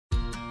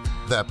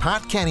The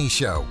Pat Kenny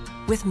Show.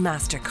 With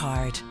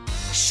MasterCard.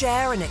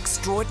 Share in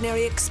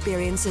extraordinary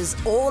experiences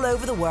all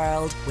over the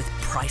world with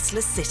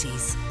priceless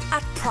cities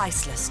at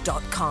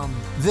priceless.com.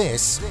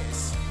 This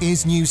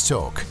is News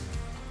Talk.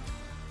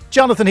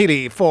 Jonathan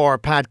Healy for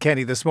Pat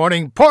Kenny this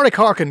morning. Pádraig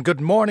Harkin,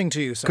 good morning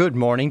to you, sir. Good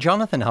morning,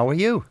 Jonathan. How are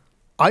you?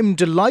 I'm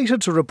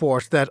delighted to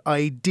report that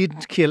I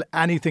didn't kill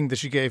anything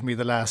that you gave me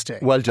the last day.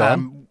 Well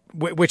done.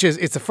 Which is,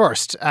 it's a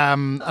first.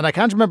 And I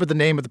can't remember the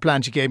name of the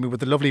plant you gave me with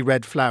the lovely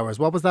red flowers.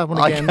 What was that one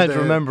again? I can't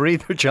remember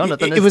either,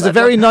 Jonathan. It was a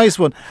very nice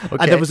one. Okay.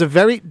 And there was a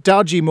very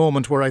dodgy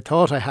moment where I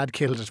thought I had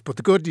killed it. But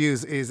the good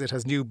news is it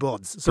has new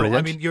buds. So,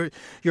 Brilliant. I mean,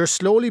 you're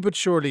slowly but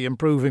surely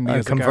improving me I'm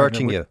as a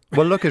converting gardener. you.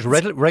 Well, look, it's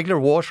regular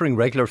watering,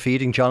 regular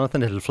feeding,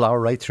 Jonathan. It'll flower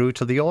right through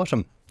to the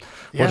autumn.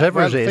 Yeah,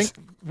 Whatever it is.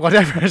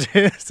 Whatever it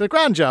is, it's a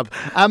grand job.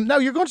 Now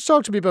you're going to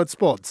talk to me about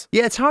spuds.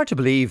 Yeah, it's hard to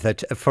believe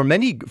that for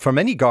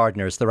many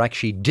gardeners, they're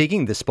actually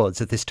digging the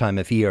spuds at this time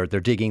of year. They're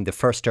digging the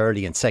first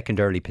early and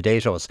second early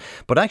potatoes.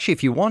 But actually,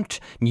 if you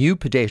want new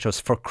potatoes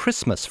for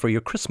Christmas, for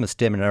your Christmas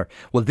dinner,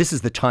 well, this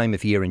is the time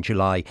of year in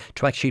July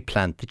to actually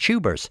plant the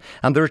tubers.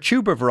 And there are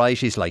tuber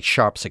varieties like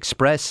Sharps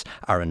Express,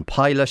 Arran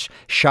Pilot,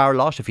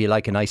 Charlotte, if you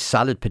like a nice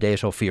salad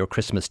potato for your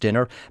Christmas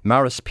dinner,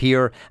 Maris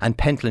Pear and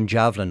Pentland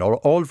Javelin are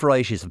all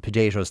varieties of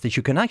potatoes that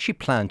you can actually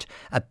plant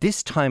at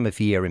this time of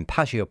year in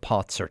patio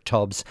pots or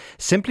tubs.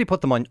 Simply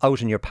put them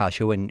out in your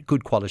patio in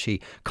good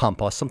quality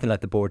compost, something like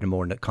the Board and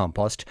Morn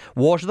compost.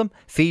 Water them,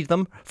 feed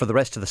them for the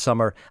rest of the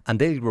summer, and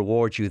they'll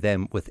reward you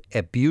then with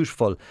a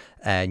beautiful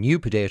new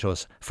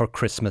potatoes for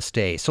Christmas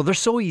Day. So they're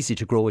so easy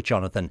to grow with,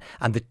 Jonathan,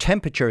 and the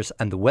temperatures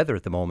and the weather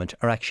at the moment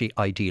are actually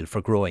ideal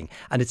for growing.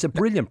 And it's a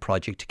brilliant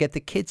project to get the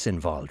kids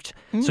involved.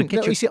 So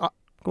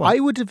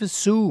I would have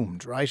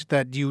assumed, right,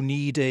 that you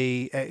need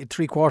a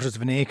 3/4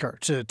 of an acre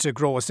to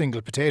grow a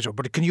single potato.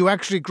 But can you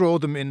actually grow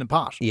them in a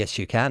pot? Yes,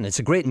 you can. It's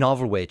a great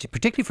novel way,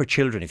 particularly for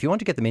children. If you want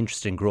to get them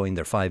interested in growing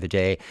their 5 a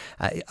day,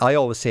 I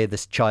always say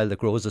this child that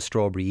grows a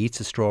strawberry eats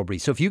a strawberry.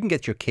 So if you can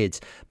get your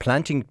kids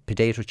planting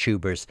potato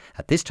tubers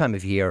at this time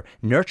of year,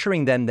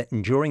 nurturing them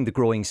during the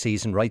growing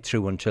season right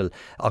through until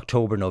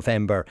October,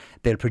 November,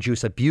 they'll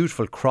produce a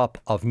beautiful crop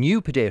of new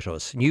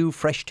potatoes, new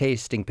fresh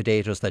tasting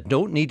potatoes that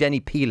don't need any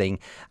peeling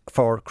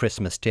for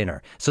Christmas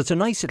dinner. So it's a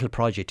nice little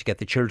project to get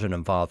the children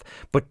involved.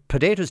 But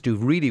potatoes do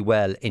really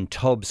well in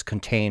tubs,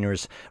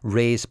 containers,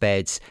 raised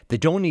beds. They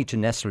don't need to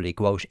necessarily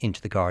go out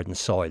into the garden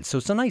soil. So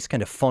it's a nice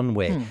kind of fun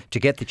way to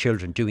get the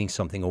children doing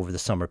something over the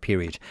summer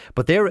period.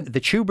 But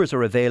the tubers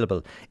are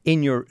available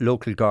in your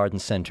local garden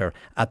centre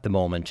at the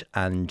moment,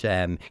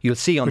 and you'll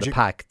see on the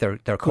pack they're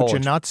called.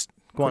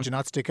 Could you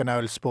not stick an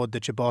owl spud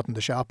that you bought in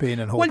the shop in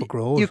and hope it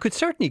grows? You could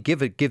certainly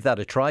give that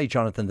a try,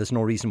 Jonathan. There's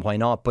no reason why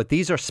not. But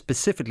these are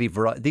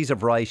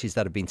varieties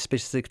that have been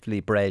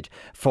specifically bred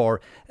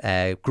for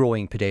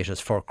growing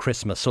potatoes for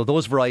Christmas. So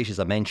those varieties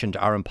I mentioned,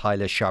 Arran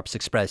Pilot, Sharps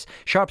Express.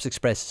 Sharps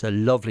Express is a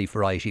lovely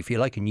variety. If you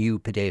like a new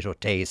potato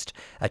taste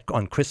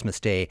on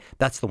Christmas Day,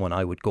 that's the one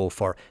I would go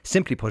for.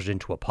 Simply put it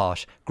into a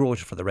pot, grow it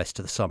for the rest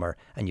of the summer,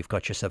 and you've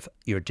got yourself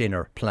your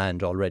dinner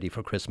planned already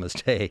for Christmas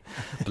Day,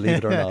 believe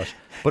it or not.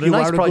 But a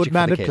nice project.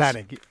 Man at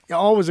planning. You're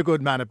always a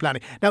good man at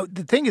planning. Now,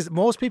 the thing is,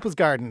 most people's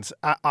gardens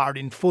are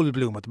in full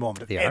bloom at the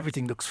moment.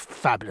 Everything looks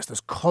fabulous.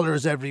 There's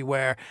colours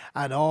everywhere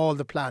and all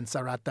the plants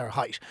are at their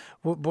height.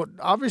 But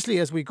obviously,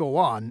 as we go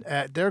on,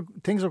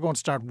 things are going to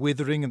start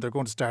withering and they're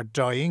going to start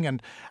dying.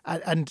 And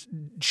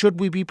should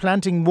we be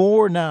planting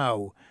more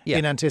now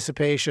in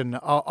anticipation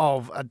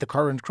of the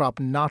current crop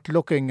not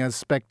looking as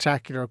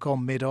spectacular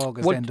come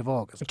mid-August, end of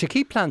August? To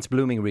keep plants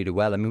blooming really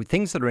well, I mean,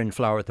 things that are in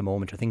flower at the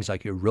moment are things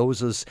like your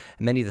roses.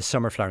 Many of the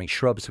summer flowering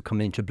shrubs have come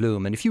into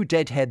bloom, and if you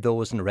deadhead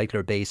those on a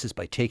regular basis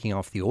by taking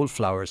off the old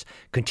flowers,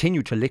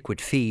 continue to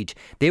liquid feed,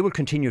 they will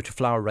continue to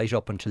flower right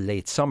up until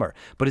late summer.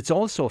 But it's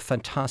also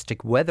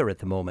fantastic weather at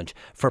the moment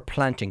for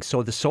planting,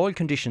 so the soil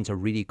conditions are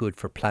really good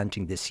for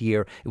planting this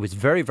year. It was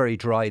very, very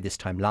dry this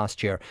time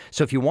last year,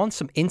 so if you want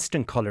some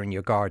instant colour in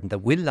your garden that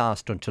will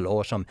last until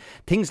autumn,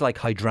 things like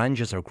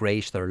hydrangeas are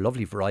great. There are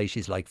lovely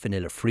varieties like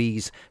Vanilla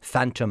Freeze,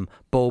 Phantom,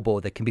 Bobo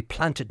that can be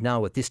planted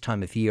now at this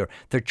time of year.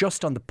 They're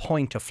just on the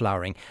point of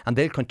flowering and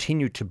they'll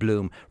continue to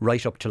bloom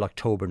right up till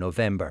October,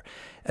 November.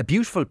 A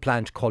beautiful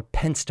plant called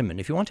Penstemon.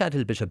 If you want to add a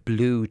little bit of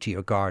blue to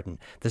your garden,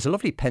 there's a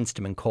lovely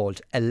Penstemon called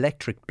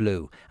Electric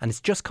Blue, and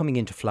it's just coming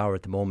into flower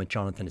at the moment,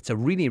 Jonathan. It's a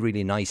really,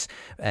 really nice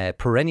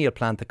perennial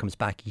plant that comes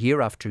back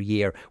year after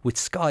year with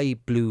sky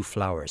blue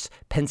flowers.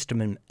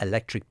 Penstemon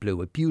Electric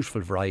Blue, a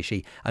beautiful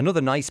variety. Another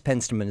nice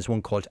Penstemon is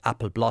one called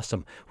Apple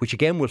Blossom, which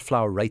again will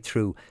flower right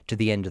through to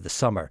the end of the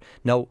summer.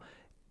 Now,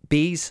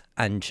 bees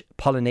and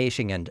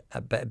pollinating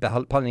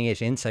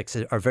insects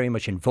are very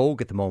much in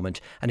vogue at the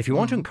moment. And if you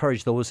want to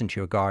encourage those into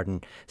your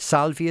garden,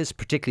 salvias,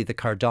 particularly the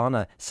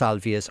Cardana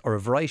salvias, or a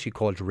variety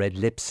called Red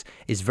Lips,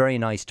 is very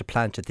nice to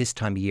plant at this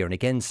time of year. And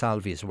again,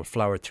 salvias will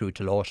flower through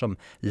till autumn.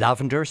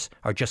 Lavenders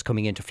are just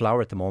coming into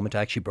flower at the moment.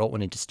 I actually brought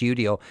one into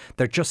studio.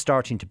 They're just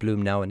starting to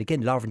bloom now. And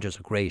again, lavenders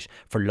are great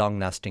for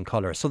long-lasting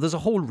colour. So there's a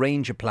whole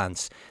range of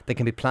plants that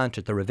can be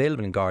planted. They're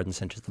available in garden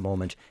centres at the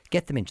moment.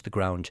 Get them into the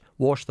ground,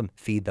 wash them,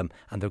 feed them,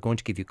 and and they're going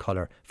to give you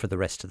colour for the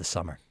rest of the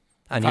summer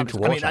and Fabulous.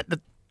 into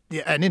autumn.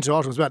 Yeah, and into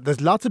autumn as well.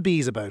 There's lots of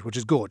bees about, which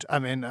is good. I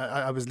mean,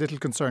 I was a little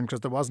concerned because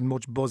there wasn't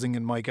much buzzing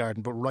in my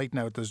garden, but right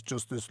now there's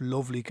just this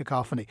lovely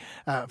cacophony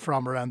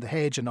from around the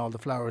hedge and all the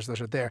flowers that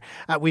are there.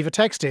 We've a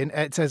text in.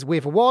 It says, we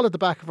have a wall at the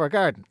back of our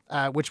garden,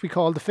 which we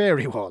call the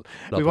fairy wall.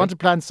 Lovely. We want to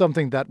plant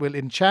something that will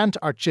enchant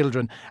our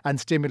children and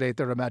stimulate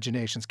their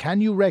imaginations.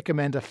 Can you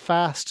recommend a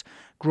fast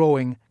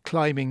growing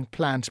climbing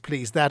plant,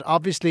 please? That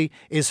obviously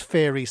is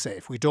fairy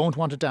safe. We don't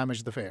want to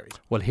damage the fairies.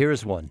 Well,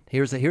 here's one.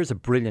 Here's a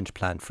brilliant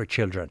plant for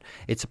children.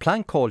 It's a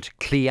plant called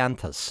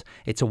Cleanthus.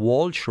 It's a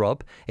wall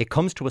shrub. It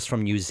comes to us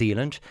from New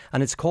Zealand,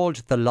 and it's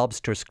called the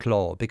lobster's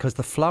claw because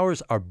the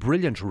flowers are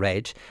brilliant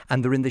red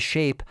and they're in the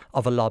shape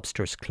of a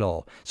lobster's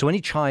claw. So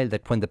any child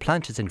that when the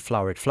plant is in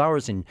flower, it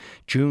flowers in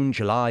June,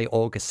 July,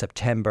 August,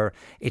 September.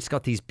 It's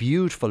got these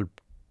beautiful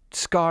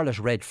scarlet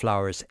red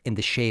flowers in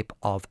the shape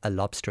of a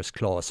lobster's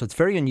claw. So it's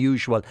very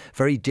unusual,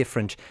 very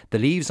different. The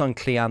leaves on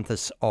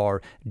Cleanthus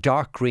are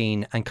dark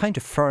green and kind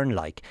of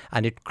fern-like,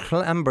 and it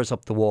clambers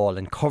up the wall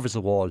and covers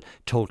the wall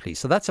totally.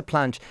 So that's a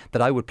plant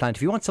that I would plant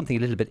if you want something a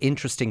little bit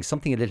interesting,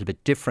 something a little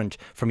bit different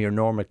from your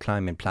normal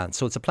climbing plant.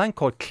 So it's a plant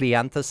called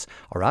Cleanthus,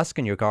 or ask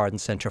in your garden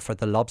centre for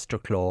the lobster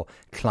claw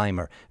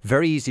climber.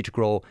 Very easy to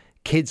grow.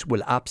 Kids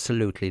will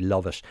absolutely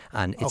love it,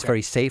 and it's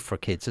very safe for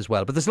kids as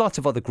well. But there's lots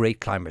of other great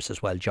climbers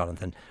as well,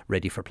 Jonathan,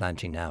 ready for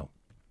planting now.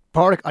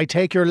 Pádraig, I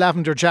take your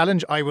lavender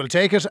challenge. I will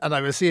take it, and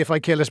I will see if I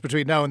kill it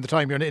between now and the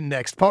time you're in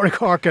next. Pádraig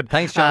Horkin.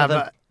 Thanks,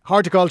 Jonathan.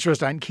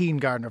 Horticulturist and keen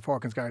gardener,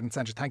 Forkins Garden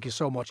Centre. Thank you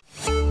so much.